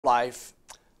life.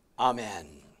 Amen.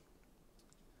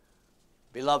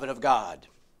 Beloved of God,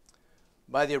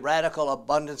 by the radical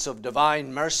abundance of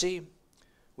divine mercy,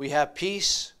 we have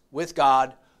peace with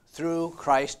God through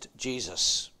Christ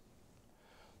Jesus,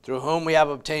 through whom we have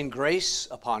obtained grace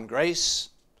upon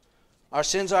grace. Our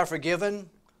sins are forgiven.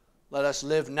 Let us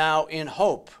live now in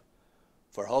hope,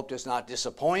 for hope does not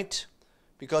disappoint,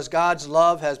 because God's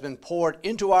love has been poured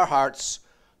into our hearts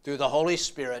through the Holy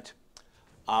Spirit.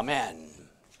 Amen.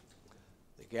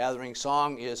 The gathering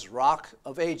song is Rock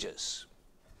of Ages.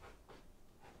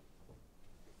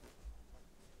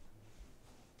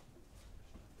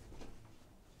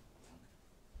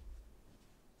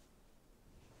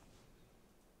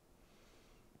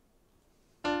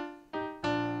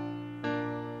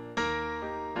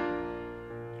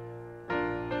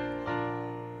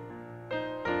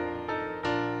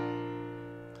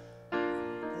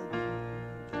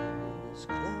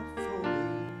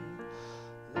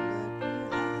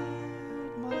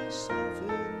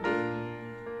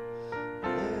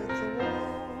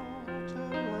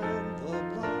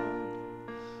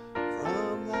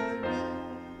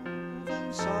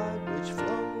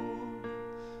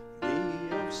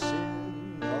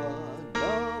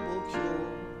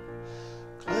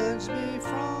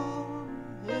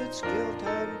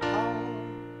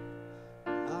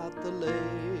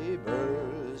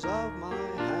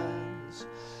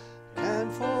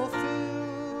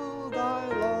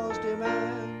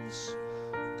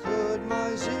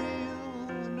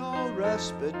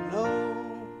 But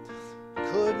no,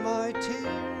 could my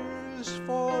tears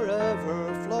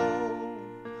forever flow?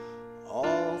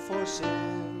 All for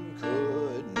sin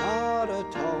could not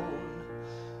atone.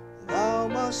 Thou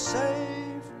must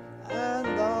save, and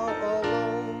thou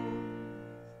alone.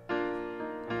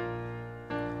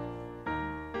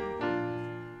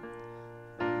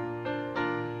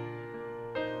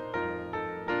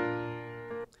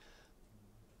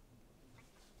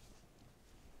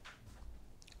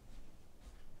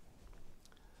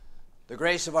 The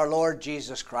grace of our Lord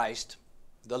Jesus Christ,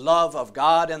 the love of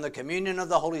God, and the communion of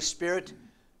the Holy Spirit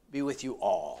be with you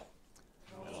all.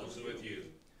 And also with you.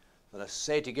 Let us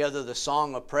say together the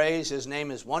song of praise. His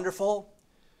name is wonderful.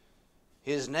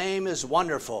 His name is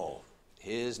wonderful.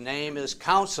 His name is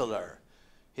Counselor.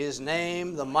 His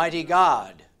name the mighty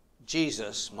God,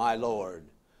 Jesus my Lord.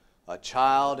 A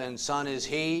child and son is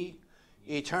he,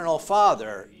 eternal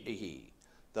Father he,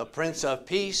 the Prince of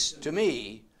Peace to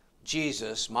me,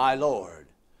 Jesus my Lord.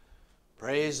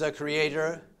 Praise the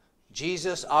Creator,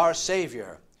 Jesus our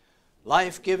Savior,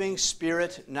 life-giving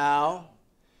Spirit now.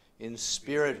 In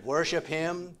spirit worship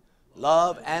him,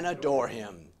 love and adore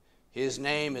him. His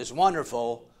name is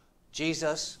wonderful,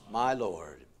 Jesus my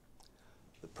Lord.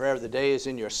 The prayer of the day is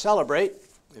in your Celebrate.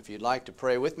 If you'd like to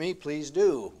pray with me, please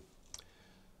do.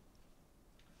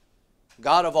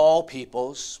 God of all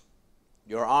peoples,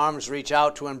 your arms reach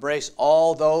out to embrace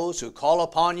all those who call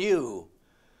upon you.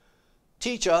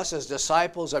 Teach us as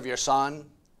disciples of your Son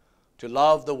to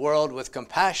love the world with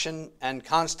compassion and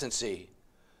constancy,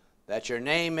 that your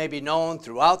name may be known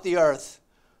throughout the earth,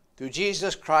 through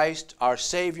Jesus Christ, our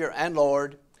Savior and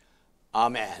Lord.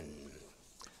 Amen.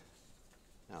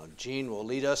 Now, Jean will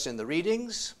lead us in the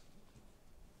readings.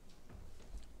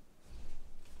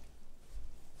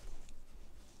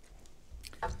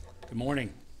 Good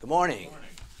morning. Good morning.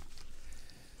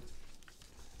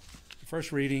 The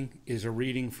first reading is a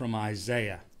reading from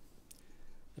Isaiah.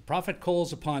 The prophet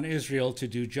calls upon Israel to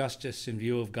do justice in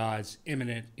view of God's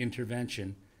imminent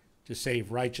intervention to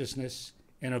save righteousness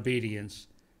and obedience,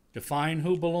 define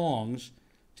who belongs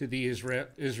to the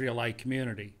Israelite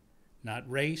community, not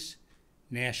race,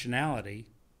 nationality,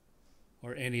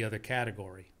 or any other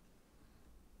category.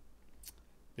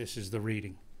 This is the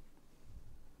reading.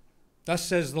 Thus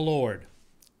says the Lord,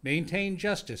 maintain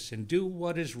justice and do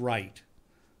what is right,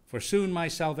 for soon my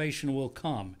salvation will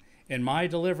come and my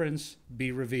deliverance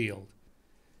be revealed.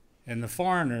 And the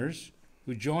foreigners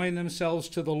who join themselves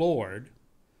to the Lord,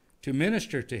 to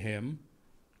minister to him,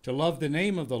 to love the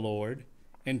name of the Lord,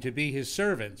 and to be his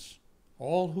servants,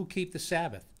 all who keep the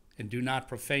Sabbath and do not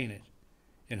profane it,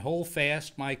 and hold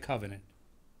fast my covenant.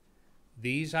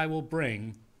 These I will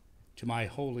bring to my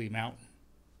holy mountain,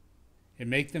 and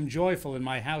make them joyful in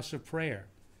my house of prayer.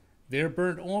 Their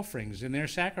burnt offerings and their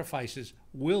sacrifices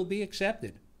will be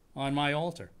accepted on my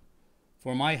altar.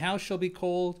 For my house shall be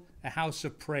called a house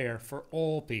of prayer for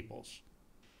all peoples.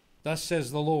 Thus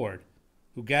says the Lord,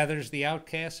 who gathers the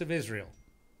outcasts of Israel.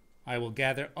 I will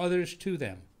gather others to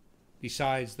them,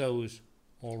 besides those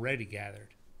already gathered.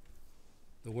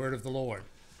 The word of the Lord.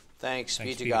 Thanks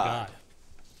be to God.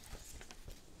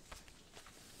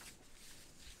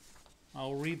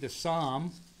 I'll read the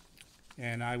psalm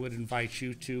and I would invite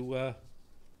you to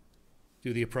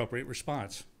do the appropriate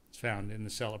response. It's found in the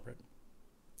celebrant.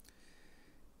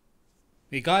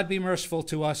 May God be merciful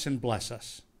to us and bless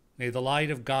us. May the light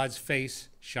of God's face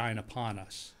shine upon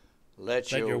us.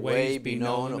 Let your way be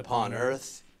known upon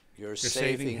earth, your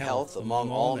saving health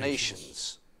among all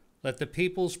nations. Let the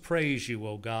peoples praise you,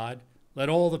 O God. Let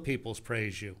all the peoples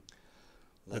praise you.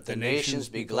 Let the nations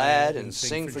be glad and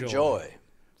sing for joy,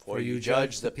 for you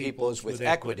judge the peoples with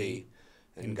equity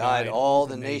and guide all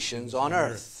the nations on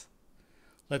earth.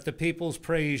 Let the peoples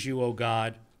praise you, O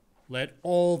God. Let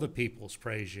all the peoples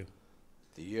praise you.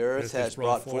 The earth has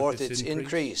brought forth its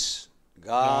increase.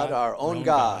 God, our own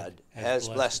God, has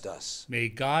blessed us. May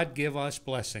God give us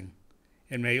blessing,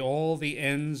 and may all the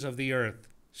ends of the earth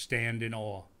stand in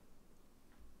awe.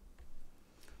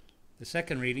 The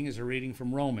second reading is a reading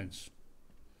from Romans.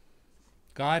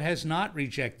 God has not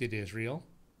rejected Israel.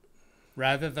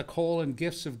 Rather, the call and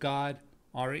gifts of God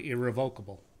are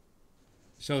irrevocable,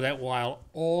 so that while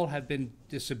all have been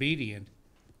disobedient,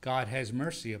 God has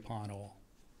mercy upon all.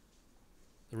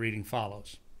 The reading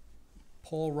follows.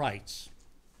 Paul writes,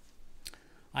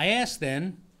 I ask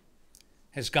then,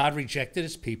 has God rejected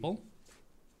his people?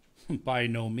 By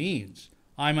no means.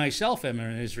 I myself am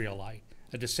an Israelite,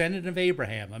 a descendant of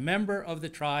Abraham, a member of the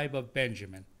tribe of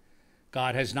Benjamin.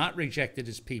 God has not rejected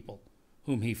his people,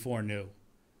 whom he foreknew.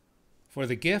 For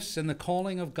the gifts and the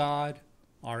calling of God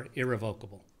are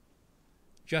irrevocable.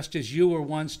 Just as you were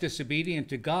once disobedient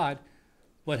to God,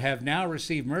 but have now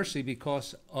received mercy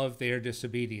because of their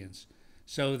disobedience.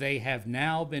 So they have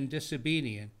now been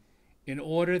disobedient, in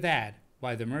order that,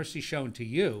 by the mercy shown to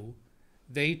you,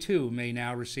 they too may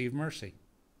now receive mercy.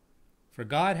 For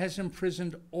God has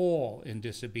imprisoned all in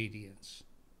disobedience,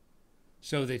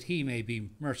 so that he may be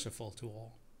merciful to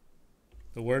all.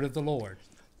 The word of the Lord.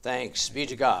 Thanks be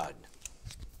to God.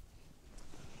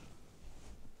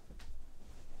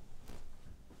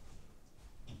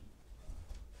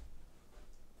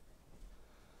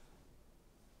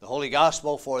 The Holy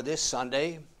Gospel for this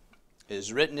Sunday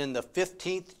is written in the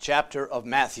 15th chapter of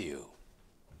Matthew.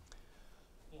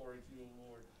 Glory to you,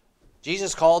 Lord.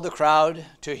 Jesus called the crowd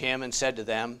to him and said to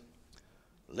them,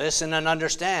 Listen and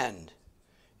understand.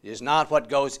 It is not what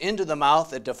goes into the mouth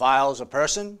that defiles a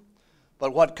person,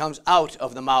 but what comes out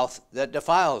of the mouth that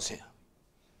defiles him.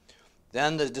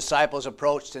 Then the disciples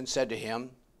approached and said to him,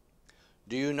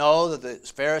 Do you know that the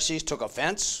Pharisees took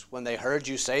offense when they heard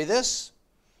you say this?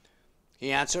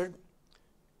 He answered,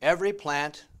 Every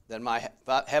plant that my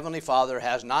heavenly Father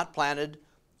has not planted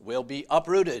will be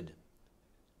uprooted.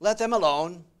 Let them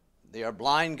alone. They are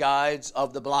blind guides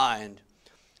of the blind.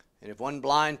 And if one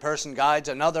blind person guides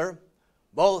another,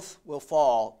 both will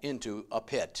fall into a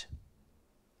pit.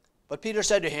 But Peter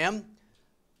said to him,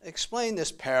 Explain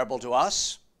this parable to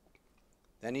us.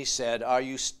 Then he said, Are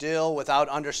you still without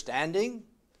understanding?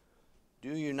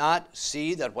 Do you not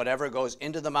see that whatever goes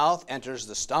into the mouth enters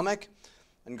the stomach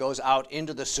and goes out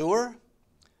into the sewer?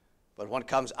 But what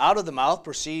comes out of the mouth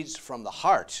proceeds from the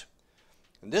heart.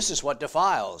 And this is what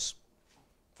defiles.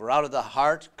 For out of the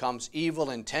heart comes evil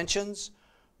intentions,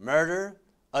 murder,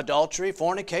 adultery,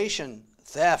 fornication,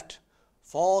 theft,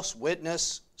 false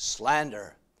witness,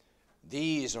 slander.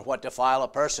 These are what defile a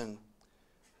person.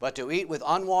 But to eat with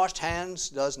unwashed hands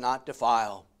does not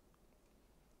defile.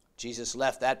 Jesus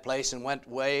left that place and went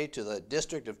away to the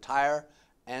district of Tyre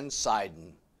and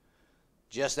Sidon.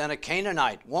 Just then a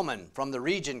Canaanite woman from the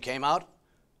region came out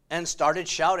and started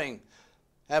shouting,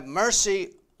 Have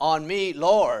mercy on me,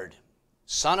 Lord,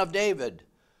 Son of David.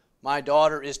 My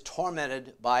daughter is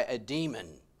tormented by a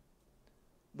demon.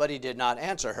 But he did not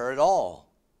answer her at all.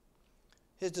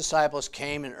 His disciples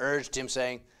came and urged him,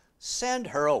 saying, Send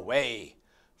her away,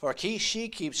 for she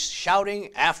keeps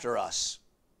shouting after us.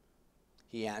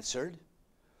 He answered,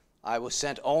 I was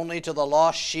sent only to the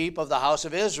lost sheep of the house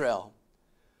of Israel.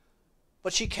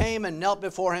 But she came and knelt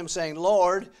before him, saying,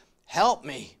 Lord, help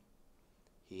me.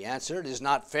 He answered, It is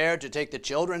not fair to take the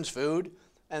children's food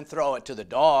and throw it to the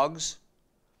dogs.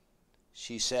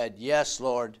 She said, Yes,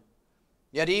 Lord,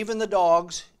 yet even the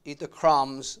dogs eat the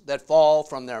crumbs that fall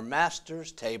from their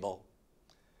master's table.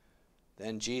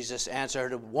 Then Jesus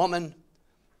answered, Woman,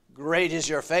 great is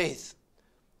your faith.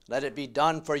 Let it be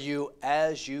done for you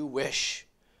as you wish.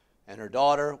 And her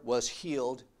daughter was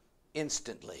healed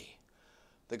instantly.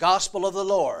 The gospel of the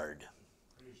Lord.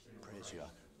 Praise God.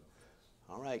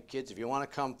 All right, kids, if you want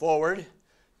to come forward,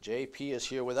 JP is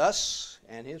here with us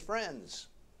and his friends.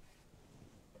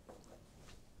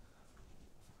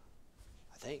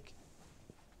 I think.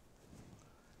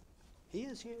 He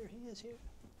is here. He is here.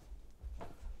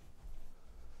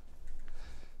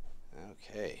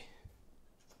 Okay.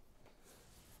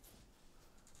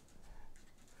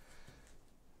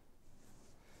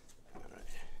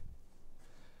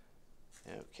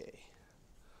 Okay.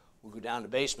 We'll go down to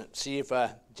the basement, see if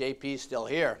JP's still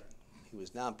here. He was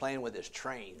down playing with his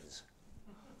trains.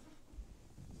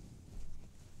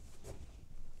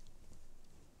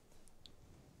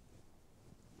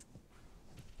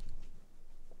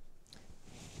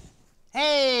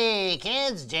 Hey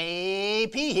kids,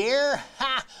 JP here.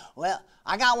 Ha! Well,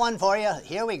 I got one for you.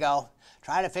 Here we go.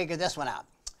 Try to figure this one out.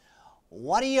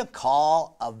 What do you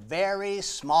call a very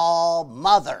small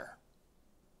mother?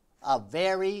 A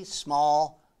very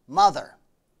small mother.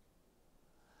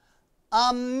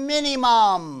 A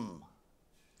mini-mom.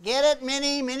 Get it?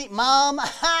 Mini mom?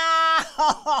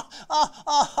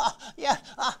 Yeah.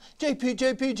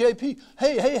 JP.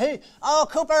 Hey. Oh,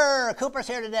 Cooper's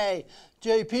here today.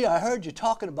 JP, I heard you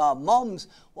talking about mums.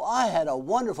 Well, I had a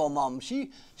wonderful mom. She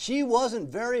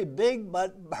wasn't very big,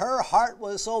 but her heart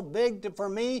was so big for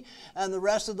me and the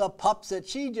rest of the pups that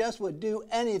she just would do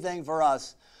anything for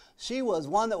us. She was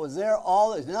one that was there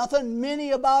there's nothing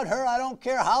mini about her. I don't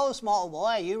care how small.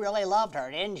 Boy, you really loved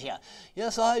her, didn't you?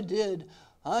 Yes, I did.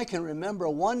 I can remember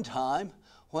one time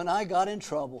when I got in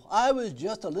trouble. I was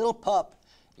just a little pup.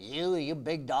 You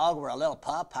big dog, were a little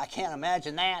pup? I can't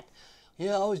imagine that.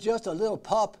 Yeah, I was just a little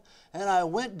pup, and I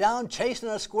went down chasing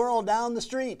a squirrel down the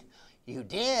street. You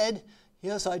did?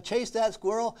 Yes, I chased that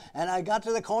squirrel, and I got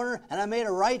to the corner, and I made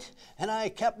a right, and I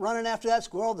kept running after that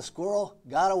squirrel. The squirrel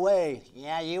got away.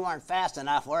 Yeah, you weren't fast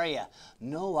enough, were you?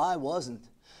 No, I wasn't.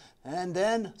 And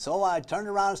then, so I turned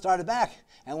around and started back,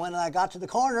 and when I got to the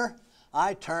corner,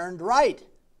 I turned right.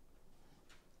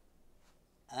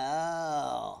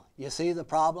 Oh, you see the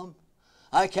problem?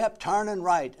 I kept turning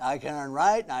right. I turned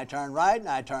right, and I turned right, and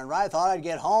I turned right. Thought I'd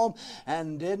get home,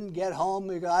 and didn't get home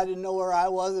because I didn't know where I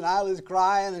was, and I was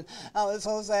crying, and I was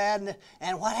so sad.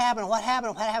 And what happened?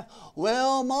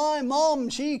 Well, my mom,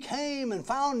 she came and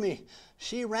found me.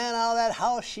 She ran out of that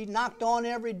house. She knocked on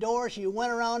every door. She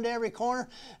went around every corner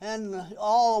and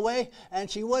all the way, and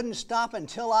she wouldn't stop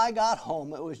until I got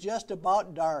home. It was just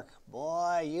about dark.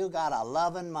 Boy, you got a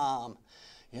loving mom.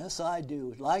 Yes, I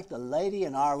do. Like the lady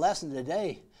in our lesson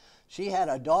today. She had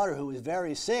a daughter who was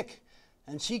very sick,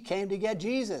 and she came to get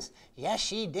Jesus. Yes,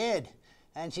 she did.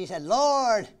 And she said,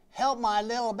 Lord, help my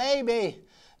little baby.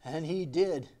 And he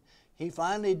did. He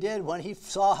finally did when he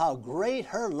saw how great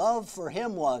her love for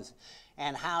him was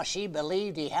and how she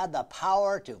believed he had the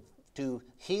power to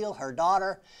heal her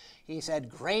daughter. He said,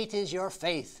 great is your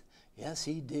faith. Yes,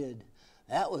 he did.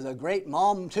 That was a great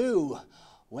mom, too.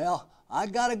 Well, I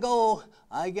gotta go.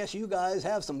 I guess you guys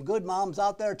have some good moms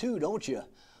out there too, don't you?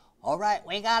 All right,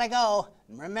 we gotta go.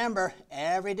 And remember,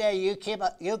 every day you keep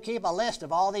a list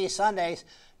of all these Sundays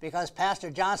because Pastor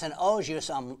Johnson owes you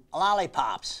some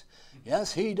lollipops.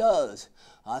 Yes, he does.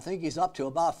 I think he's up to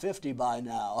about 50 by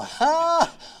now.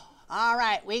 All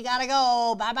right, we gotta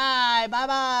go. Bye-bye,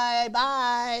 bye-bye,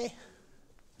 bye.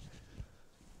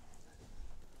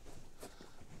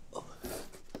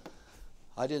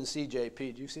 I didn't see JP.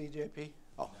 Did you see JP?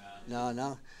 Oh,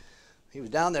 no. He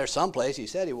was down there someplace. He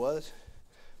said he was.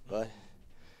 But,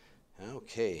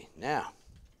 okay. Now,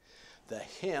 the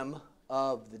hymn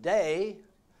of the day.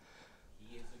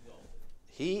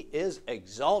 He is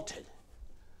exalted.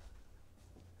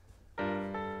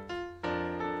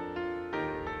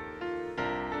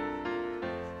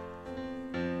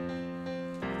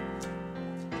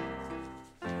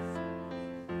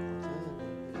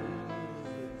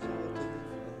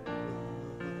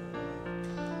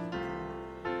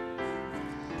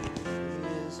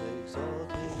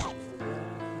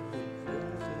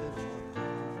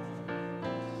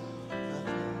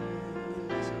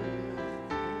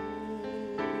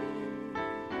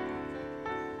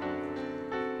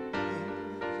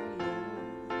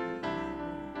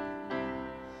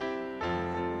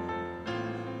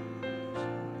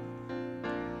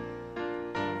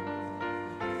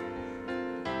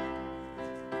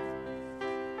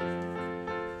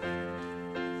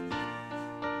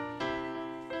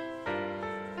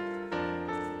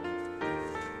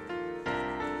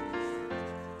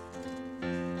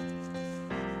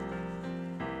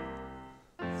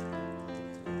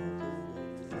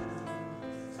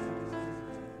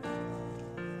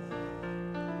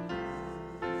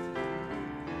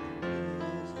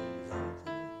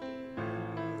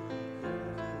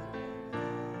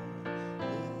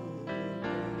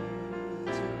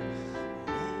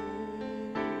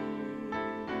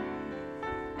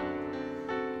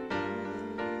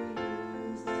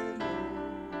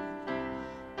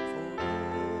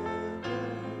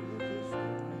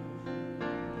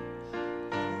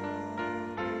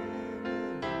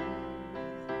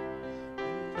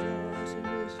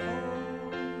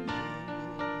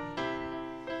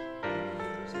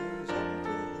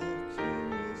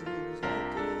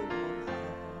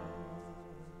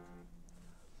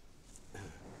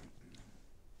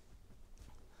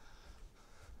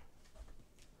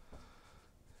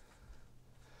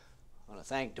 want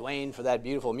to thank Dwayne for that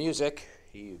beautiful music.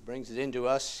 He brings it into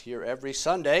us here every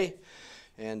Sunday,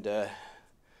 and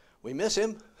we miss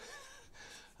him.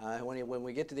 When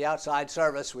we get to the outside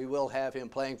service, we will have him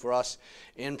playing for us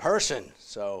in person.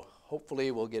 So hopefully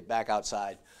we'll get back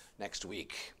outside next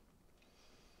week.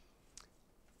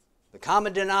 The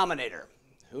common denominator.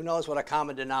 Who knows what a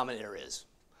common denominator is?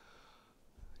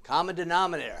 Common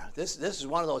denominator. This is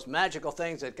one of those magical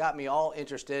things that got me all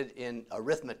interested in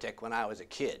arithmetic when I was a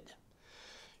kid.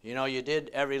 You know, you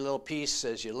did every little piece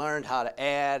as you learned how to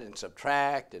add and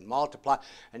subtract and multiply,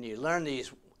 and you learned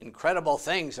these incredible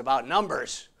things about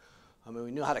numbers. I mean,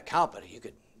 we knew how to count, but you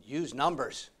could use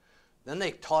numbers. Then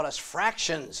they taught us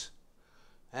fractions,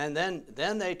 and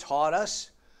then they taught us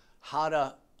how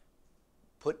to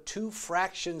put two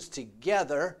fractions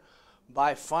together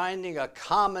by finding a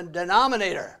common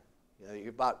denominator. You know, you're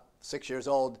about 6 years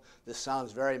old. This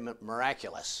sounds very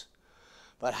miraculous.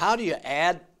 But how do you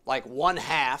add like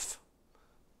 1/2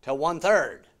 to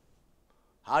 1/3?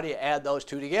 How do you add those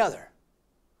two together?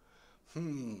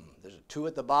 There's a 2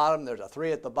 at the bottom, there's a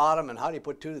 3 at the bottom, and how do you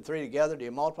put 2 and 3 together? Do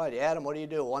you multiply? Do you add them? What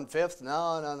do? 1/5?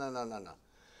 No.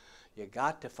 You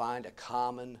got to find a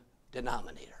common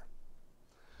denominator.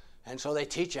 And so they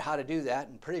teach you how to do that,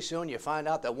 and pretty soon you find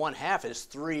out that 1/2 is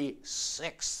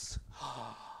 3/6.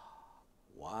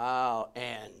 Wow,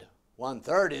 and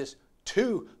 1/3 is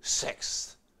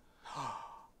 2/6.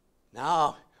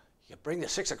 Now, you bring the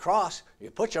 6 across,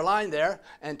 you put your line there,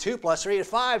 and 2 plus 3 is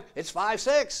 5, it's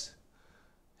 5/6.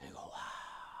 And you go,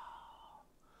 wow.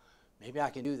 Maybe I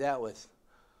can do that with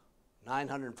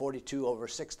 942 over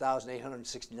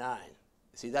 6,869.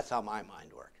 See, that's how my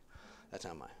mind works.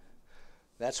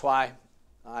 That's why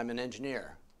I'm an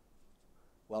engineer.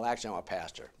 Well, actually, I'm a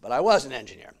pastor, but I was an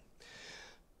engineer.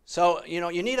 So, you know,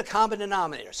 you need a common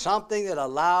denominator, something that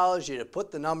allows you to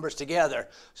put the numbers together,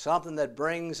 something that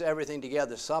brings everything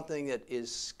together, something that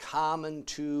is common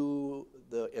to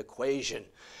the equation.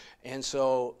 And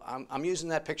so I'm using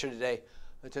that picture today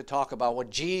to talk about what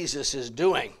Jesus is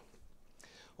doing.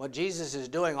 What Jesus is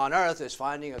doing on earth is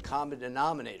finding a common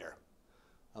denominator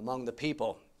among the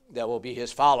people that will be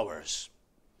his followers.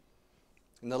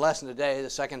 In the lesson today, the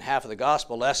second half of the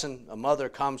gospel lesson, a mother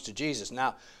comes to Jesus.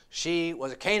 Now, she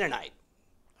was a Canaanite,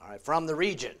 all right, from the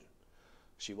region.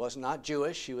 She was not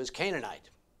Jewish, she was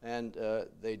Canaanite. And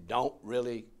they don't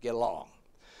really get along,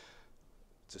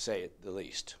 to say it the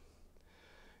least.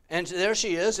 And there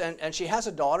she is, and she has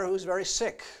a daughter who's very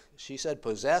sick. She said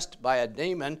possessed by a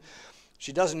demon.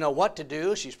 She doesn't know what to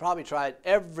do. She's probably tried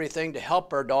everything to help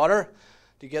her daughter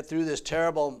to get through this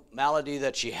terrible malady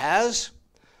that she has.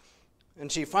 And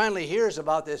she finally hears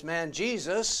about this man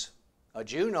Jesus, a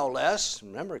Jew no less.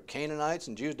 Remember, Canaanites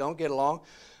and Jews don't get along.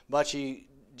 But she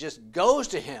just goes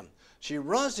to him. She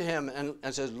runs to him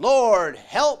and says, Lord,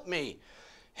 help me,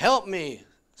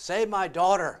 save my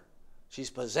daughter. She's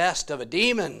possessed of a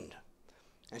demon.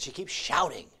 And she keeps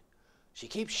shouting.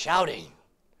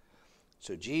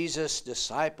 So Jesus'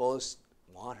 disciples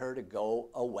want her to go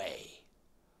away.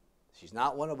 She's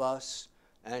not one of us,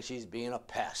 and she's being a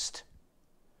pest.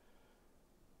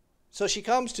 So she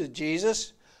comes to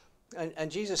Jesus,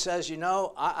 and Jesus says, you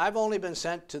know, I've only been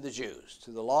sent to the Jews,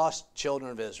 to the lost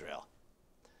children of Israel.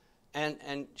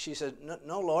 And she said,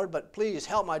 no, Lord, but please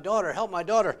help my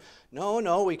daughter,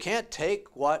 No, we can't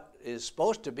take what is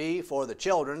supposed to be for the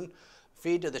children,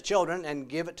 feed to the children, and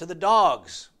give it to the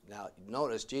dogs. Now,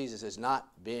 notice Jesus is not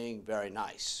being very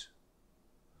nice.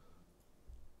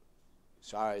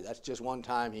 Sorry, that's just one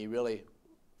time he really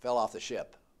fell off the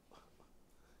ship.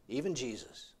 Even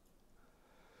Jesus.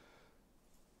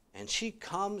 And she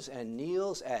comes and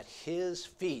kneels at his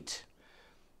feet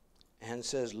and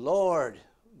says, Lord,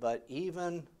 but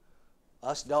even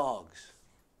us dogs,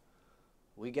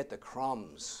 we get the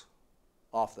crumbs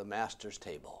off the master's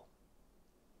table.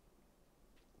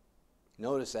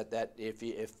 Notice that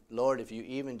Lord, if you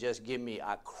even just give me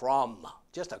a crumb,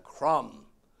 just a crumb,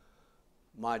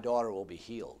 my daughter will be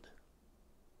healed.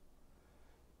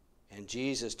 And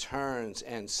Jesus turns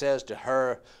and says to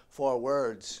her 4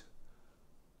 words,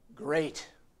 great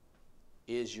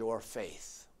is your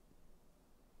faith.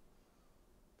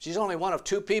 She's only one of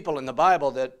 2 people in the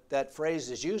Bible that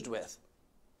phrase is used with.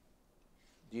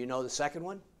 Do you know the second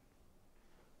one?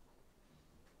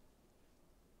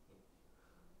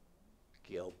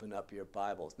 You open up your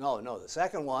Bibles. No, the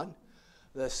second one.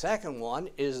 The second one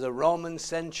is the Roman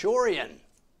centurion,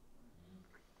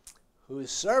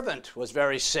 whose servant was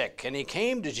very sick. And he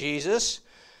came to Jesus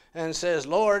and says,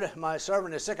 Lord, my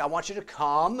servant is sick. I want you to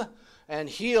come and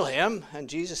heal him. And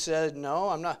Jesus said, no,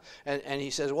 I'm not. And he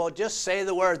says, well, just say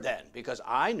the word then, because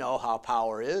I know how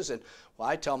power is. And well,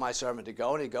 I tell my servant to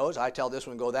go, and he goes. I tell this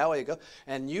one, go that way, you go.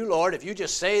 And you, Lord, if you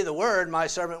just say the word, my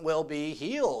servant will be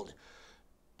healed.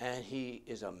 And he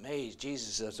is amazed.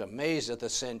 Jesus is amazed at the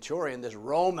centurion, this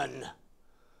Roman.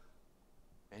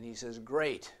 And he says,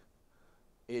 great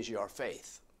is your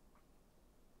faith.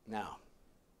 Now,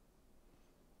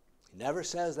 he never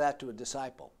says that to a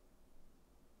disciple.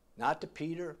 Not to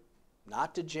Peter,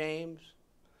 not to James,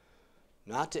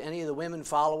 not to any of the women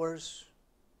followers,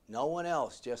 no one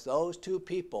else, just those two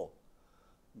people.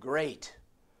 Great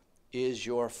is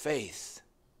your faith.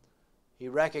 He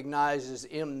recognizes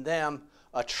in them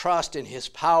a trust in his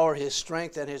power, his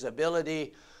strength, and his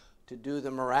ability to do the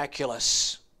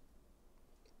miraculous.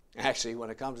 Actually, when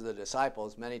it comes to the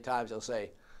disciples, many times he'll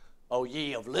say, O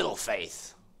ye of little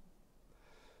faith.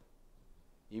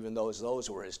 Even those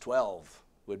were his 12,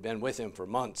 who had been with him for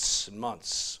months and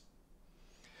months.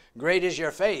 Great is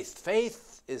your faith.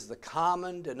 Faith is the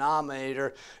common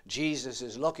denominator Jesus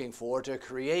is looking for to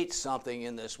create something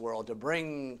in this world, to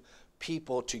bring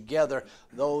people together.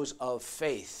 Those of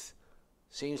faith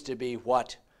seems to be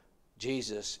what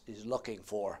Jesus is looking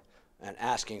for and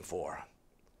asking for.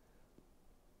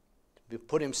 To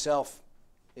put himself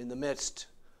in the midst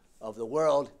of the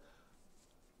world,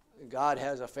 God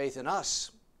has a faith in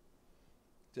us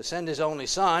to send his only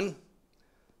Son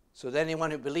so that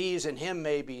anyone who believes in him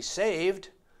may be saved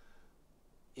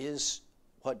is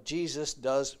what Jesus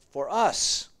does for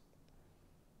us.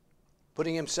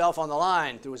 Putting himself on the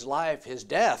line through his life, his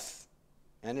death,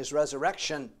 and his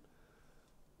resurrection,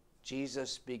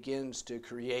 Jesus begins to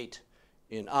create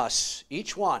in us,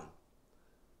 each one,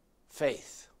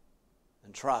 faith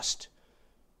and trust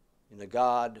in a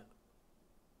God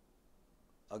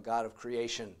of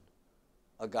creation,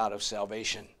 a God of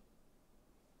salvation.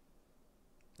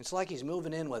 It's like he's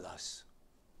moving in with us.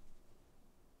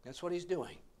 That's what he's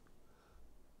doing.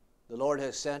 God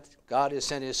has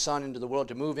sent his Son into the world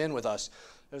to move in with us.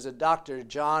 There's a Dr.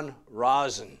 John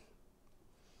Rosen.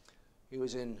 He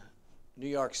was in New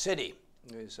York City.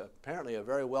 He's apparently a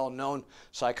very well-known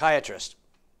psychiatrist.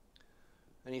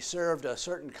 And he served a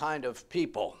certain kind of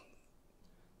people,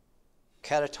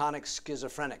 catatonic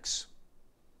schizophrenics.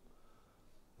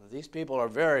 These people are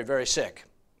very, very sick,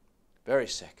 very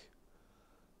sick.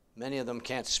 Many of them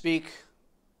can't speak,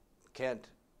 can't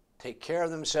take care of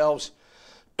themselves.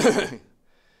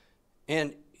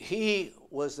 And he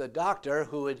was the doctor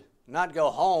who would not go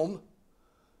home.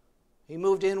 He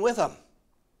moved in with them.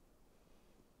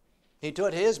 He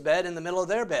took his bed in the middle of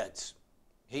their beds.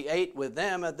 He ate with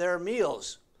them at their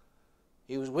meals.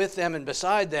 He was with them and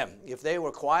beside them. If they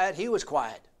were quiet, he was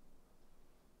quiet.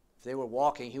 If they were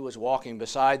walking, he was walking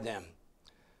beside them.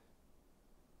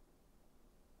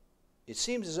 It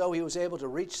seems as though he was able to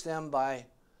reach them by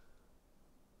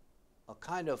a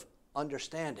kind of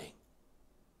understanding.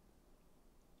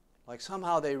 Like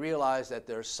somehow they realize that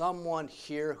there's someone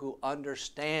here who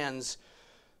understands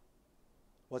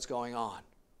what's going on.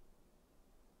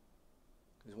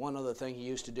 There's one other thing he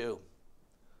used to do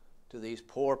to these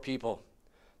poor people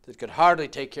that could hardly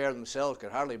take care of themselves,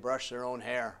 could hardly brush their own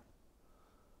hair.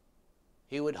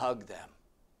 He would hug them,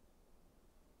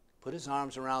 put his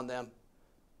arms around them,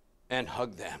 and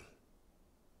hug them,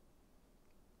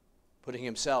 putting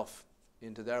himself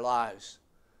into their lives.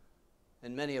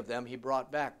 And many of them he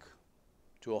brought back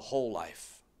to a whole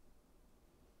life.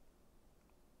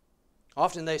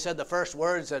 Often they said the first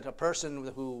words that a person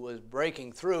who was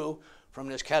breaking through from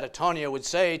this catatonia would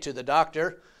say to the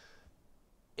doctor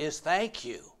is, thank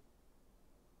you.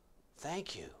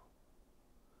 Thank you.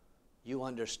 You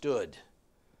understood.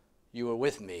 You were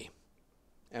with me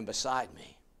and beside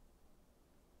me.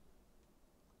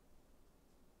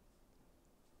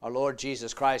 Our Lord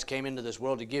Jesus Christ came into this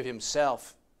world to give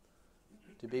himself,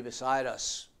 to be beside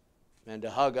us and to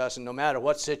hug us. And no matter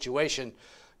what situation,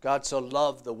 God so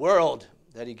loved the world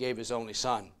that he gave his only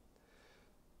Son.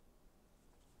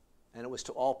 And it was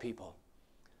to all people,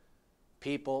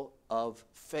 people of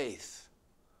faith,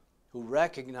 who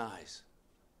recognize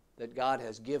that God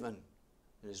has given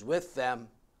and is with them.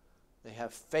 They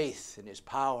have faith in his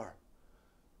power,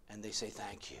 and they say,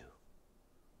 thank you.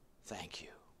 Thank you.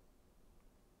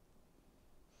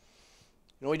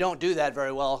 You know, we don't do that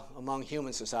very well among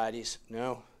human societies.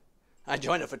 No. I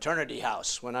joined a fraternity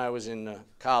house when I was in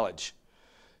college.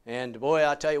 And boy,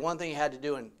 I'll tell you, one thing you had to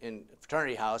do in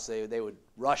fraternity house, they would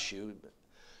rush you.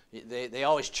 They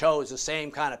always chose the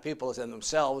same kind of people as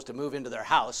themselves to move into their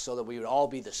house so that we would all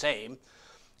be the same.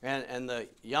 And the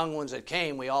young ones that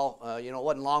came, we all, it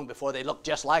wasn't long before they looked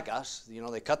just like us. You know,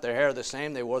 they cut their hair the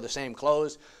same, they wore the same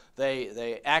clothes,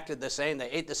 They acted the same. They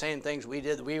ate the same things we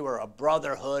did. We were a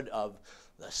brotherhood of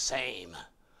the same.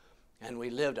 And we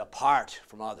lived apart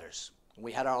from others.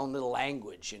 We had our own little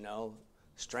language, you know,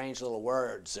 strange little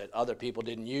words that other people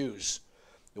didn't use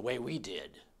the way we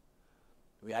did.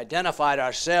 We identified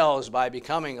ourselves by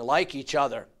becoming like each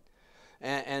other.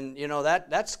 And you know,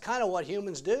 that's kind of what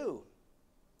humans do,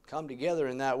 come together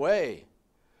in that way.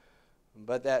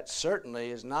 But that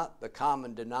certainly is not the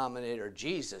common denominator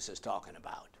Jesus is talking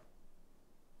about.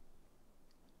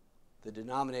 The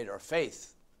denominator of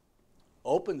faith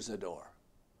opens the door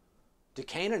to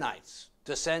Canaanites,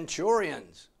 to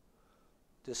centurions,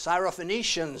 to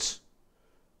Syrophoenicians,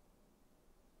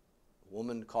 a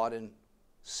woman caught in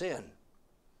sin,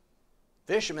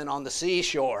 fishermen on the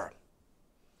seashore,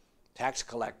 tax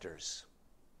collectors,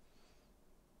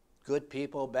 good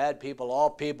people, bad people, all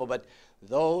people, but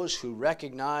those who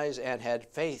recognize and had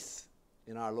faith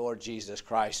in our Lord Jesus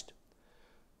Christ.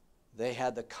 They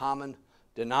had the common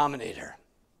denominator.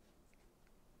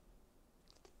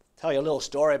 Tell you a little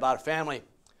story about a family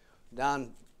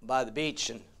down by the beach,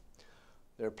 and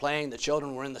they're playing. The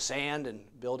children were in the sand and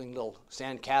building little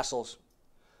sand castles.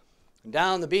 And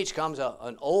down the beach comes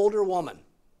an older woman.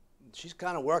 She's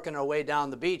kind of working her way down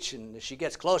the beach, and as she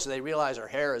gets closer, they realize her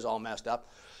hair is all messed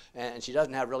up, and she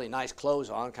doesn't have really nice clothes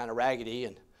on, kind of raggedy,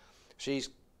 and she's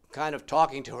kind of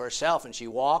talking to herself, and she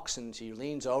walks, and she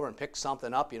leans over and picks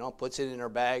something up, you know, puts it in her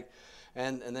bag,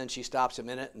 and then she stops a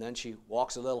minute, and then she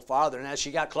walks a little farther, and as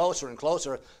she got closer and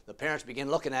closer, the parents begin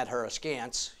looking at her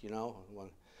askance, you know,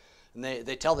 and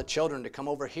they tell the children to come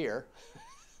over here,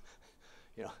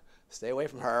 you know, stay away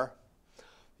from her.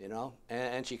 You know,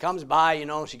 and she comes by, you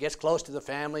know, she gets close to the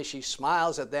family, she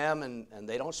smiles at them, and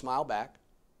they don't smile back,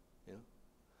 you know,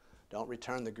 don't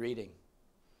return the greeting.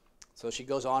 So she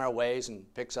goes on her ways and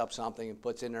picks up something and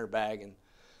puts it in her bag and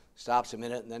stops a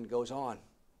minute and then goes on.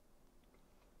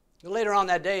 Later on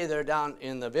that day, they're down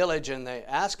in the village and they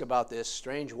ask about this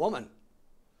strange woman.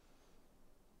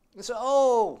 And so,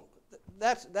 oh,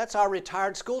 that's our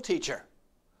retired school teacher.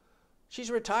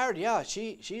 She's retired, yeah,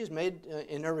 she has made,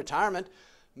 in her retirement,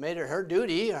 made it her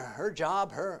duty, her job,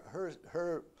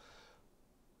 her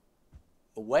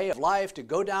way of life to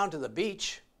go down to the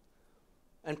beach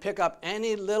and pick up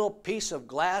any little piece of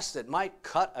glass that might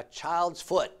cut a child's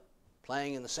foot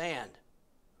playing in the sand.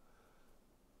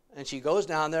 And she goes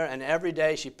down there, and every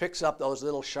day she picks up those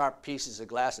little sharp pieces of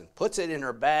glass and puts it in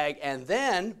her bag, and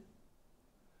then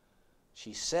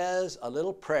she says a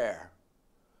little prayer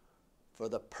for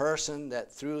the person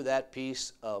that threw that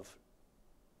piece of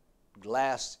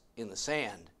glass in the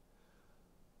sand,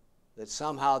 that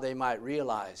somehow they might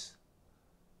realize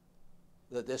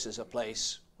that this is a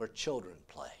place where children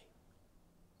play.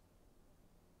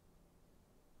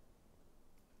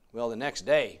 Well, the next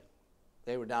day,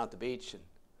 they were down at the beach, and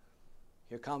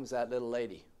here comes that little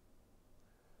lady.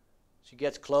 She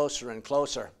gets closer and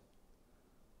closer,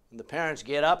 and the parents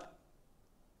get up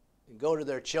and go to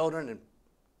their children and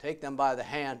take them by the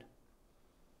hand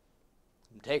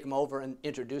and take them over and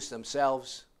introduce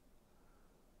themselves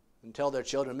and tell their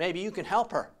children, maybe you can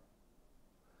help her.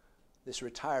 This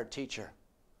retired teacher,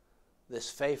 this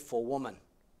faithful woman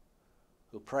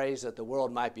who prays that the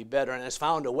world might be better and has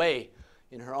found a way,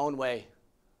 in her own way,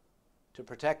 to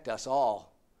protect us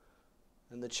all.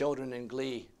 And the children in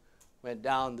glee went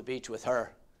down the beach with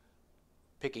her,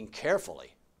 picking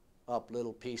carefully up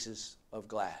little pieces of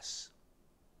glass.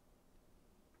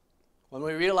 When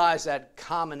we realize that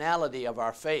commonality of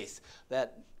our faith,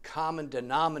 that common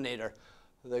denominator,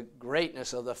 the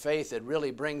greatness of the faith that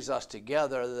really brings us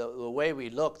together, the way we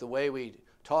look, the way we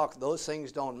talk, those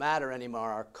things don't matter anymore.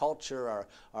 Our culture,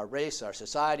 our race, our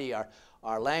society,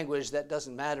 our language, that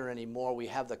doesn't matter anymore. We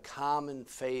have the common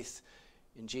faith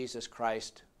in Jesus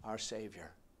Christ, our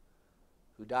Savior,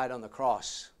 who died on the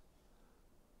cross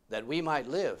that we might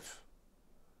live,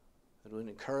 that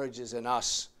encourages in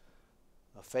us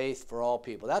a faith for all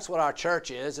people. That's what our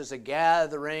church is. It's a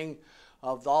gathering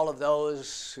of all of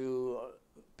those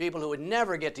people who would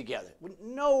never get together.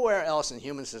 Nowhere else in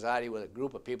human society would a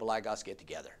group of people like us get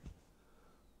together.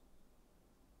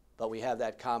 But we have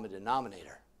that common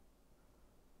denominator.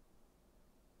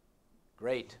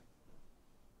 Great,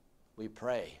 we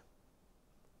pray,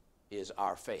 is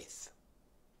our faith.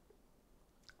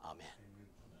 Amen.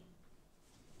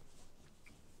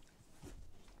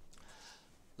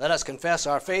 Let us confess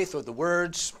our faith with the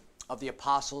words of the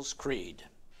Apostles' Creed.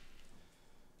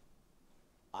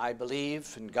 I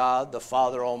believe in God, the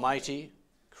Father Almighty,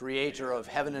 creator of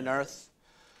heaven and earth.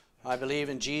 I believe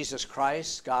in Jesus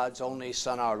Christ, God's only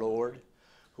Son, our Lord,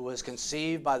 who was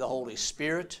conceived by the Holy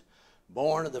Spirit,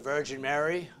 born of the Virgin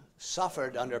Mary,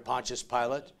 suffered under Pontius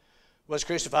Pilate, was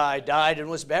crucified, died, and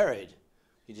was buried.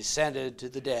 He descended to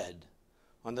the dead.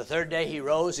 On the third day he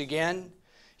rose again.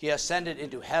 He ascended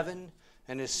into heaven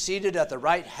and is seated at the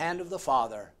right hand of the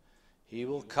Father. He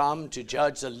will come to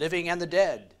judge the living and the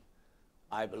dead.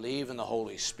 I believe in the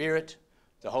Holy Spirit,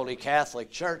 the Holy Catholic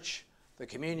Church, the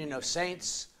communion of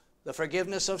saints, the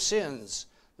forgiveness of sins,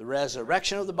 the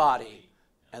resurrection of the body,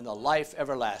 and the life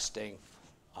everlasting.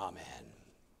 Amen.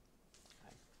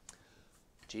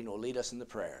 Gene will lead us in the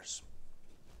prayers.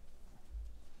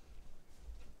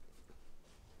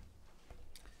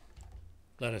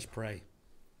 Let us pray.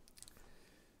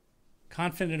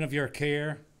 Confident of your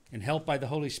care and helped by the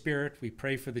Holy Spirit, we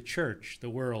pray for the church, the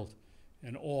world,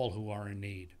 and all who are in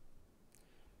need.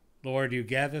 Lord, you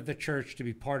gather the church to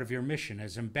be part of your mission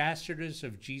as ambassadors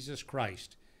of Jesus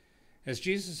Christ. As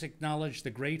Jesus acknowledged the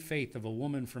great faith of a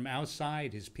woman from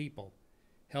outside his people,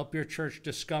 help your church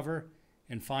discover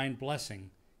and find blessing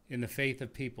in the faith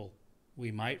of people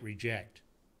we might reject.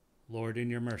 Lord, in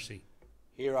your mercy,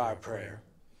 hear our prayer.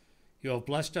 You have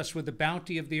blessed us with the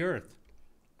bounty of the earth.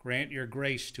 Grant your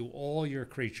grace to all your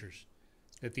creatures,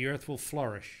 that the earth will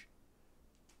flourish.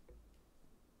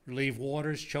 Relieve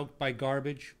waters choked by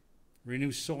garbage,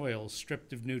 renew soils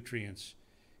stripped of nutrients,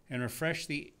 and refresh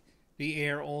the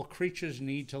air all creatures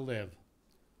need to live.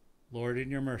 Lord, in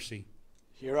your mercy,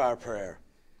 hear our prayer.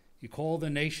 You call the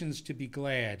nations to be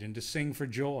glad and to sing for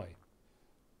joy.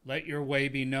 Let your way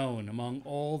be known among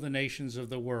all the nations of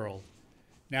the world,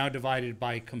 now divided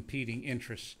by competing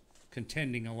interests,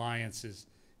 contending alliances,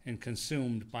 and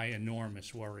consumed by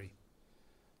enormous worry.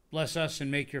 Bless us and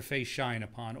make your face shine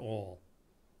upon all.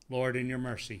 Lord, in your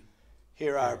mercy,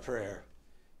 hear our prayer.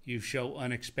 You show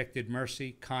unexpected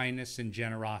mercy, kindness, and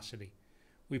generosity.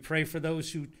 We pray for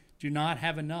those who do not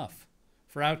have enough,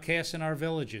 for outcasts in our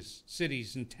villages,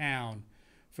 cities, and town,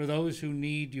 for those who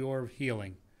need your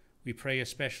healing. We pray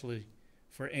especially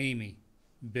for Amy,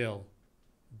 Bill,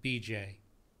 BJ,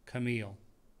 Camille,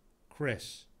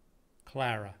 Chris,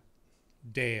 Clara,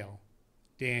 Dale,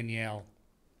 Danielle,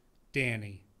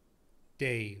 Danny,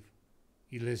 Dave,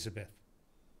 Elizabeth,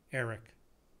 Eric,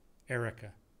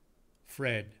 Erica,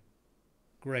 Fred,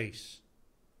 Grace,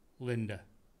 Linda,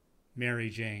 Mary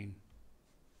Jane,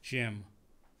 Jim,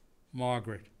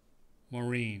 Margaret,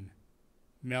 Maureen,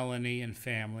 Melanie and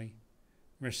family,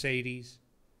 Mercedes,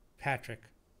 Patrick,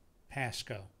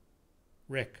 Pasco,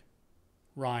 Rick,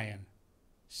 Ryan,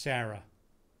 Sarah,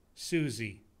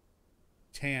 Susie,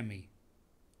 Tammy,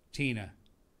 Tina,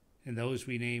 and those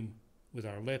we name with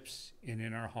our lips and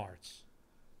in our hearts.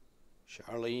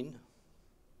 Charlene.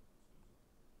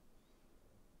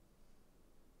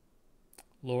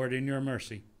 Lord, in your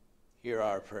mercy, hear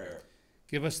our prayer.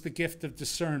 give us the gift of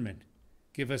discernment.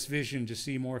 Give us vision to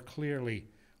see more clearly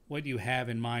what you have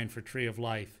in mind for Tree of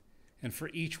Life and for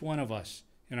each one of us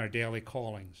in our daily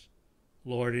callings.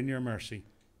 Lord, in your mercy,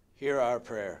 hear our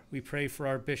prayer. we pray for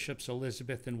our bishops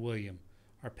Elizabeth and William,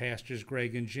 our pastors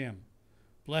Greg and Jim.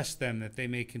 Bless them that they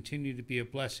may continue to be a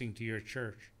blessing to your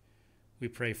church. We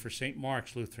pray for St.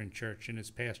 Mark's Lutheran Church and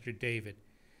its pastor David,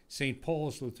 St.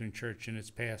 Paul's Lutheran Church and its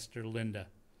pastor Linda.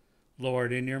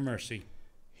 Lord, in your mercy,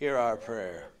 hear our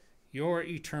prayer. your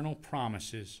eternal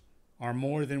promises are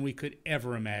more than we could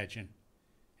ever imagine.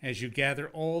 As you gather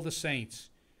all the saints,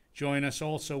 join us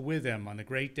also with them on the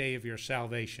great day of your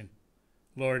salvation.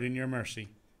 Lord, in your mercy,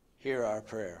 hear our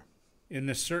prayer. in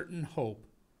the certain hope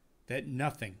that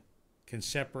nothing can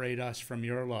separate us from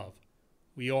your love,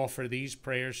 we offer these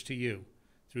prayers to you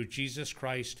through Jesus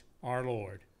Christ our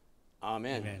Lord.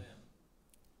 Amen. Amen.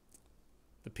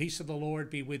 The peace of the Lord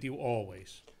be with you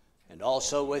always. And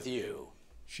also with you.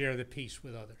 Share the peace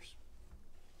with others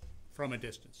from a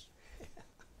distance.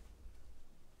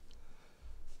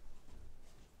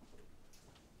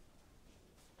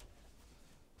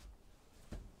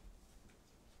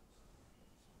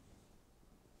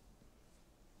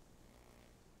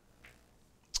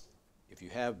 If you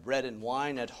have bread and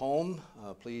wine at home,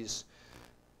 please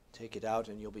take it out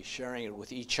and you'll be sharing it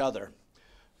with each other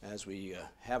as we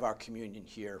have our communion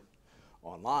here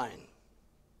online.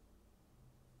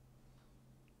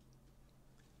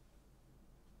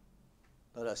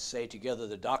 Let us say together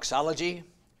the doxology.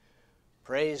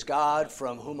 Praise God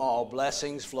from whom all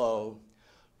blessings flow.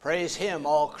 Praise him,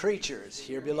 all creatures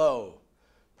here below.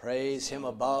 Praise him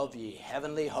above, ye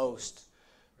heavenly host.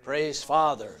 Praise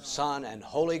Father, Son, and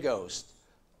Holy Ghost.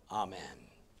 Amen.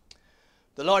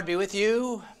 The Lord be with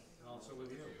you. And also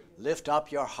with you. Lift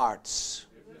up your hearts.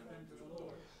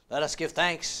 Let us give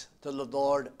thanks to the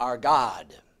Lord our God.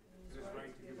 It is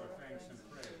right to give our thanks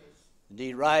and praise.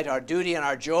 Indeed, right, our duty and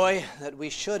our joy, that we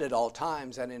should at all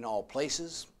times and in all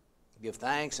places give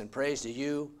thanks and praise to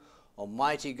you,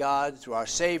 Almighty God, through our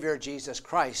Savior Jesus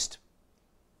Christ,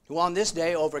 who on this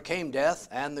day overcame death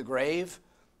and the grave,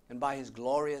 and by his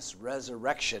glorious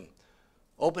resurrection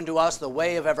opened to us the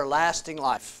way of everlasting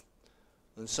life.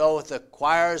 And so with the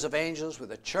choirs of angels, with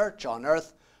the church on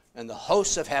earth, and the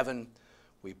hosts of heaven,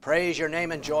 we praise your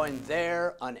name and join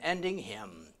their unending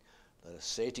hymn. Let us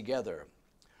say together,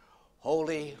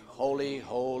 Holy, holy,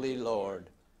 holy Lord,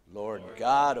 Lord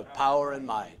God of power and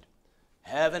might.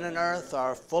 Heaven and earth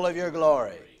are full of your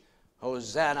glory.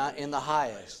 Hosanna in the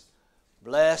highest.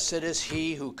 Blessed is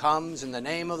he who comes in the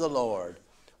name of the Lord.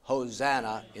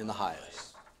 Hosanna in the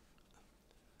highest.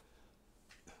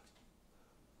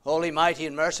 Holy, mighty,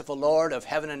 and merciful Lord of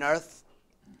heaven and earth,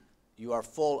 your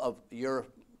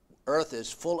earth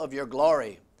is full of your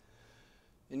glory.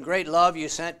 In great love you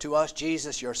sent to us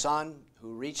Jesus, your Son,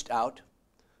 who reached out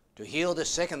to heal the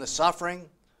sick and the suffering,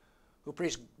 who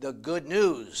preached the good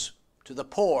news to the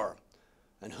poor,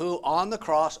 and who on the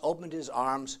cross opened his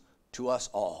arms to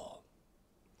us all.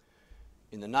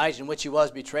 In the night in which he was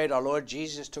betrayed, our Lord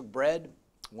Jesus took bread.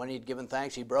 When he had given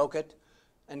thanks, he broke it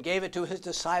and gave it to his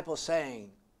disciples, saying,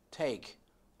 Take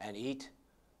and eat.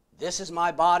 This is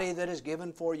my body that is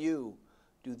given for you.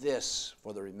 Do this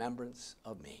for the remembrance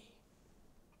of me.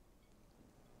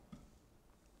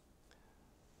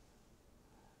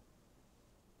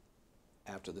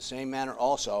 After the same manner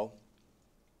also,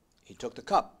 he took the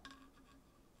cup.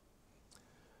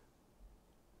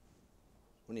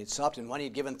 When he had supped and when he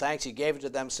had given thanks, he gave it to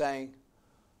them, saying,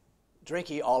 Drink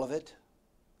ye all of it.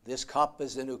 This cup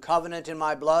is the new covenant in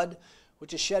my blood,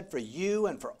 which is shed for you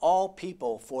and for all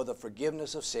people for the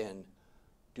forgiveness of sin.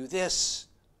 Do this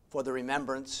for the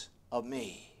remembrance of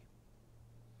me.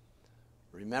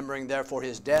 Remembering therefore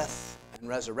his death and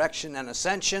resurrection and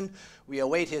ascension, we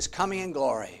await his coming in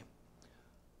glory.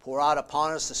 Pour out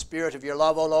upon us the spirit of your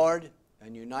love, O Lord,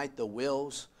 and unite the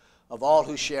wills of all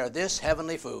who share this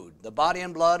heavenly food, the body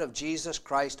and blood of Jesus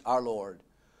Christ our Lord,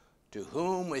 to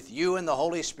whom with you and the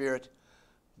Holy Spirit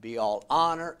be all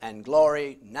honor and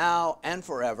glory now and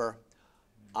forever.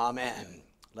 Amen.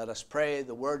 Let us pray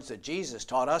the words that Jesus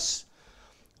taught us.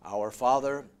 Our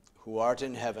Father, who art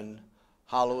in heaven,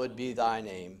 hallowed be thy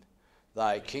name.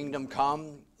 Thy kingdom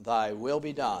come, thy will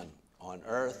be done, on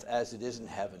earth as it is in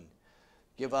heaven.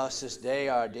 Give us this day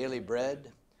our daily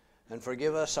bread, and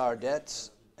forgive us our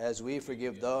debts as we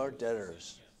forgive our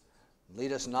debtors.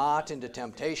 Lead us not into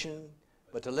temptation,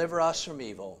 but deliver us from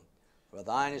evil. For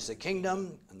thine is the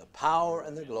kingdom, and the power,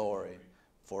 and the glory,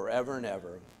 forever and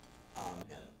ever.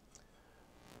 Amen.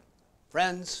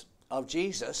 Friends of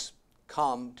Jesus,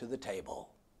 come to the table.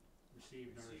 Receive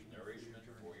nourishment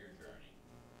for your journey.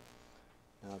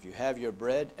 Now, if you have your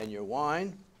bread and your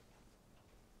wine,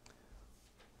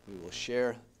 we will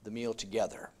share the meal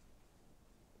together.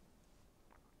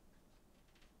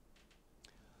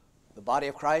 The body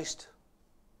of Christ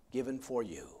given for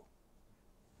you.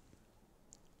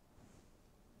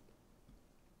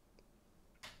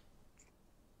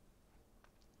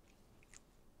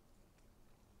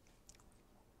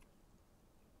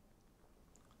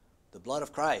 The blood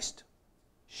of Christ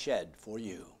shed for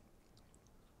you.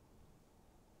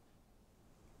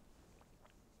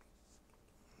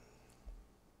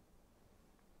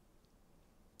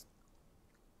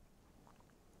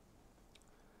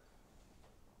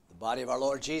 The body of our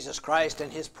Lord Jesus Christ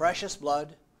and his precious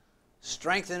blood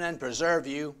strengthen and preserve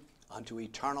you unto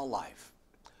eternal life.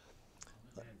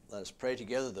 Let us pray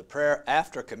together the prayer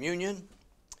after communion.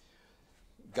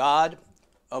 God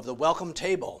of the welcome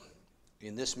table,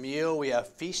 in this meal we have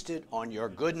feasted on your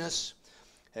goodness,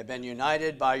 have been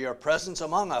united by your presence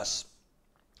among us.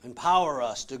 Empower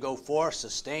us to go forth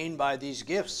sustained by these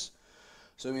gifts,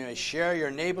 so we may share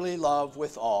your neighborly love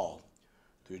with all.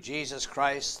 Through Jesus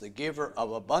Christ, the giver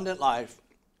of abundant life.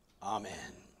 Amen.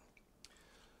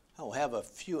 I will have a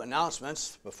few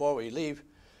announcements before we leave.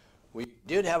 We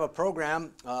did have a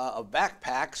program of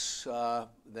backpacks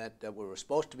that we were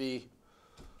supposed to be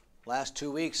last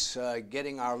 2 weeks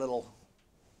getting our little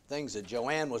things that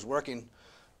Joanne was working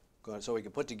so we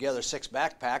could put together 6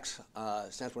 backpacks.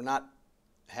 Since we're not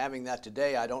having that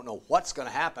today, I don't know what's going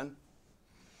to happen.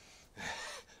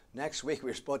 Next week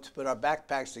we're supposed to put our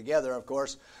backpacks together. Of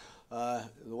course, the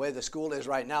way the school is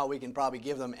right now, we can probably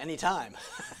give them any time.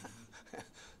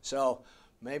 So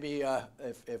maybe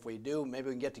if we do, maybe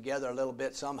we can get together a little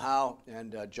bit somehow,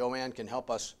 and Joanne can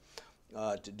help us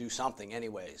to do something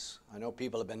anyways. I know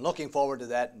people have been looking forward to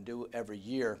that and do every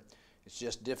year. It's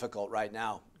just difficult right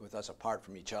now with us apart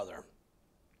from each other.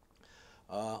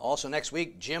 Also next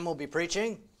week, Jim will be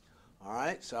preaching. All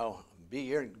right, so be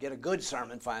here and get a good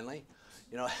sermon finally.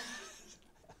 You know,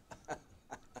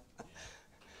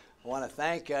 I want to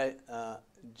thank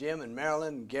Jim and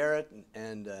Marilyn and Garrett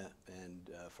and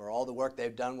for all the work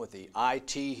they've done with the IT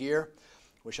here.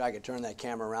 Wish I could turn that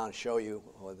camera around and show you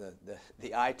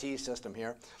the IT system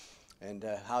here and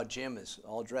how Jim is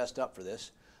all dressed up for this.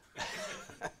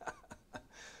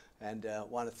 And I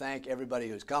want to thank everybody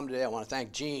who's come today. I want to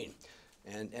thank Gene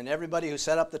and everybody who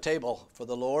set up the table for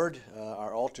the Lord,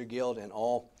 our altar guild and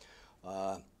all.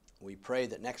 We pray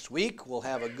that next week we'll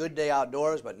have a good day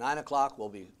outdoors, but 9 o'clock we'll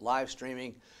be live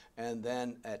streaming, and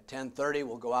then at 10:30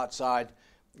 we'll go outside.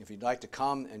 If you'd like to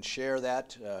come and share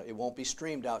that, it won't be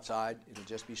streamed outside. It'll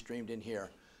just be streamed in here,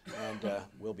 and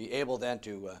we'll be able then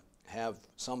to have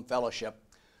some fellowship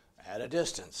at a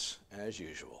distance, as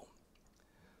usual.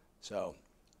 So,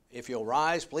 if you'll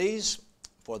rise, please,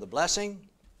 for the blessing.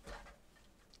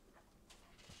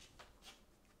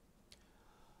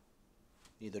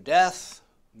 Neither death,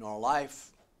 nor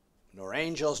life, nor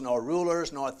angels, nor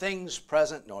rulers, nor things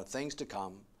present, nor things to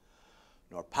come,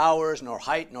 nor powers, nor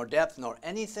height, nor depth, nor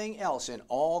anything else in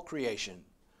all creation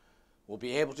will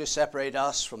be able to separate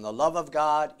us from the love of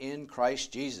God in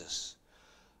Christ Jesus.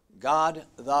 God,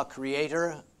 the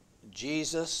Creator,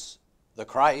 Jesus, the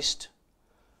Christ,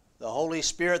 the Holy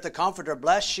Spirit, the Comforter,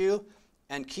 bless you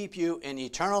and keep you in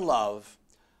eternal love.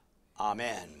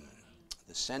 Amen.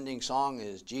 The sending song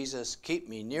is Jesus, Keep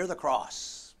Me Near the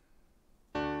Cross.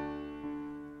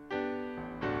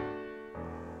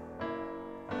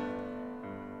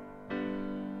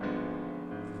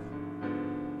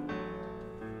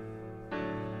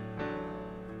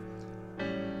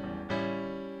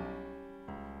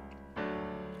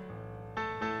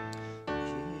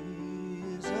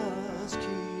 Jesus,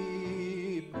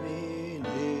 keep me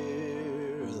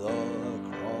near the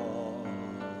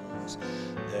cross.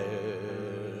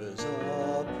 There's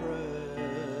a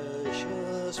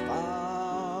precious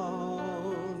fountain,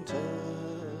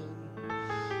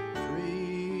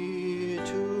 free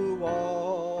to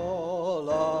all,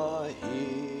 a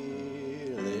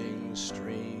healing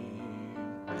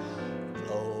stream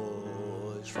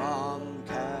flows from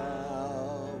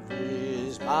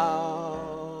Calvary's mountain.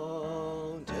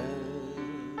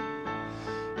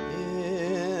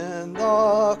 In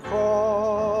the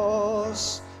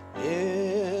cross,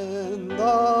 in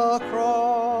the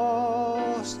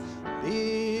cross,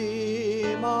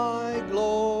 be my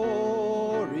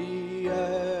glory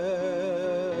ever,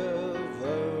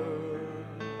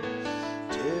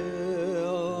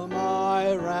 till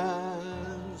my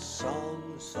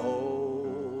ransom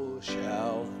soul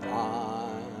shall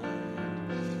find,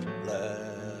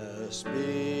 blessed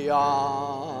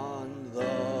beyond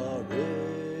the river.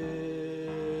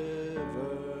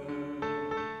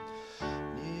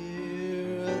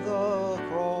 Near the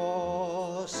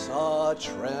cross, a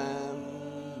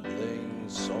trembling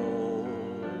soul,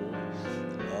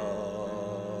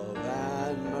 love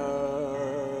and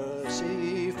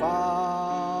mercy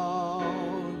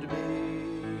found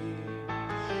me.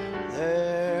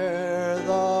 There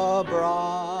the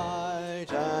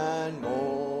bright and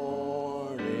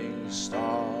morning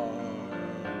star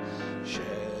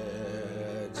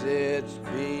sheds its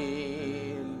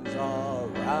beams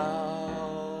around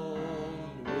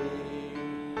me.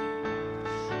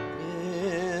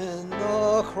 In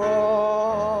the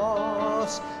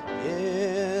cross,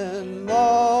 in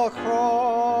the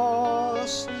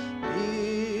cross,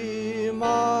 be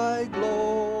my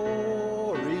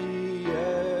glory ever,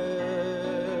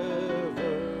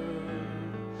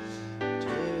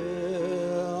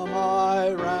 till my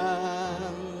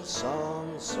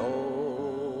ransom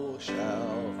soul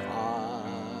shall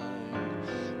find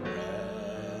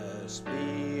rest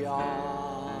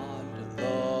beyond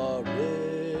the river.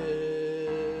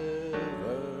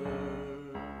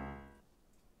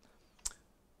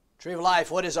 Tree of Life,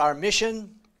 what is our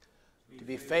mission? To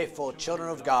be faithful children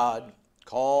of God,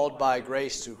 called by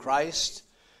grace through Christ,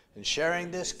 and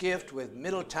sharing this gift with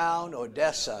Middletown,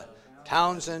 Odessa,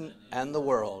 Townsend, and the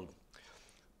world.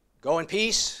 Go in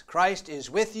peace. Christ is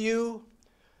with you.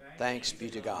 Thanks be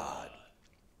to God.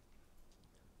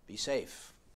 Be safe.